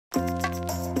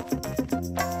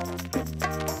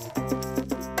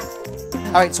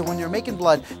All right, so when you're making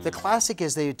blood, the classic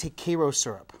is they take Karo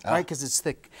syrup, right? Because it's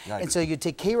thick. Right. And so you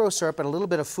take Karo syrup and a little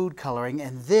bit of food coloring,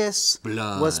 and this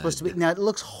was supposed to be. Now it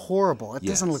looks horrible. It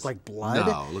doesn't look like blood.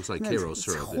 No, it looks like Karo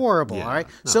syrup. It's horrible. Yeah, all right.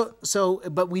 no.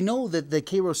 But we know that the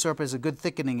Karo syrup is a good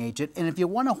thickening agent, and if you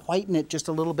want to whiten it just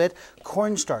a little bit,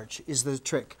 cornstarch is the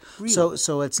trick. Really?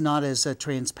 So it's not as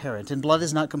transparent, and blood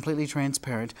is not completely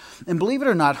transparent. And believe it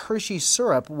or not, Hershey's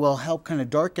syrup will help kind of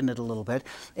darken it a little bit.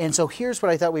 And so here's what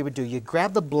I thought we would do. You grab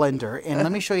the blender, and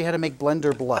let me show you how to make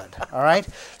blender blood. All right.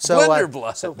 So blender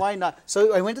blood. So why not?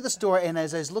 So I went to the store, and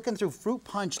as I was looking through, fruit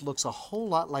punch looks a whole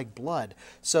lot like blood.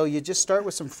 So you just start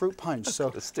with some fruit punch.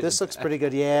 So this looks pretty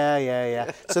good.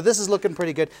 Yeah. So this is looking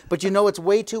pretty good. But you know it's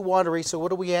way too watery, so what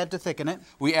do we add to thicken it?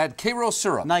 We add Karo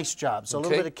syrup. Nice job. So a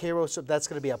little bit of Karo syrup, that's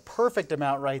going to be a perfect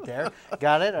amount right there.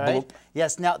 Got it? All right.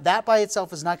 Yes, now that by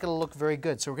itself is not going to look very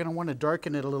good. So we're going to want to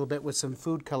darken it a little bit with some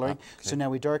food coloring. Okay. So now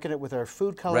we darken it with our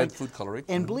food coloring. Red food coloring.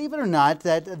 And believe it or not,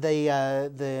 that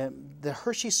the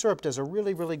Hershey syrup does a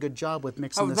really, really good job with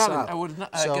mixing this up.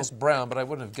 I guess brown, but I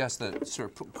wouldn't have guessed that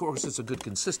syrup. Of course, it's a good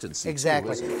consistency.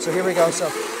 Exactly. So here we go.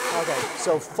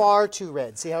 So far too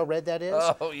red. See how red that is?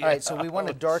 Oh, yeah. All right, so we want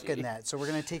to darken that. So we're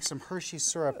going to take some Hershey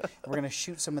syrup, and we're going to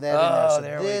shoot some of that in there. So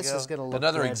there this we go. is going to look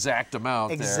another good. exact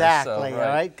amount Exactly, there. So,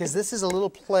 all right? Because this is a little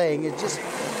playing. It just...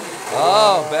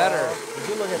 Oh, better. Would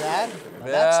you look at that? Yeah,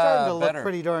 That's starting to better. look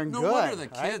pretty darn good. No wonder the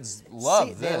kids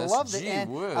love this. They love it. Gee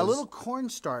And whiz. a little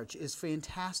cornstarch is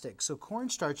fantastic. So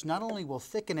cornstarch not only will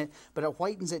thicken it, but it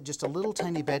whitens it just a little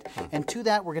tiny bit. And to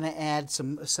that, we're going to add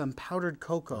some powdered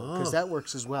cocoa, because that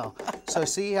works as well. So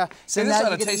see, so this now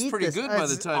ought you to get taste eat pretty this. good by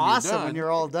the It's time you're awesome done. when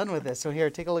you're all done with this. So here,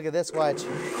 take a look at this. Watch.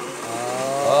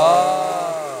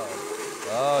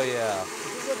 Oh yeah.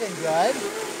 It's looking good.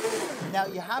 Now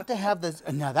you have to have this.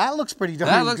 Now that looks pretty darn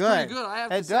good. That looks pretty good. I have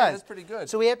to say, that's pretty good.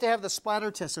 So we have to have the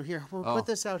splatter test. So here, we'll put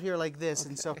this out here like this,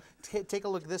 and so take a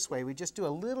look this way. We just do a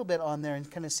little bit on there and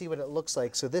kind of see what it looks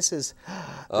like. So this is,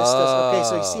 okay.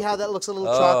 So you see how that looks a little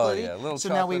chocolatey? Yeah, a little so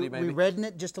now we maybe. redden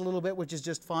it just a little bit, which is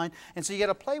just fine. And so you got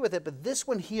to play with it. But this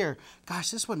one here, gosh,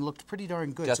 this one looked pretty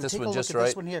darn good. Got so this take one a look just at right?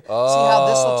 this one here. See how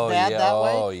this looks bad that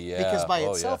way? Oh yeah. Because by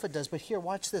itself it does. But here,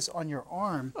 watch this on your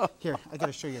arm. Here, I got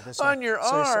to show you this. On your So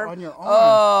arm. on your arm.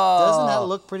 Doesn't that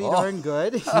look pretty darn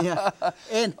good? Yeah.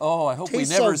 And I hope we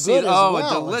tastes never so see it. good as Oh,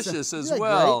 well. delicious as Isn't that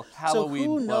well. great? Halloween so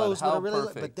who knows blood. what How it really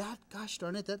perfect. But that, gosh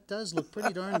darn it, that does look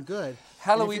pretty darn good.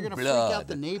 Halloween and if you're gonna freak blood. out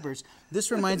the neighbors, this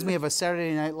reminds me of a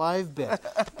Saturday Night Live bit.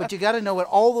 But you got to know what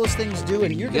all those things do,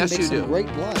 and you're going to make some great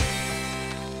blood.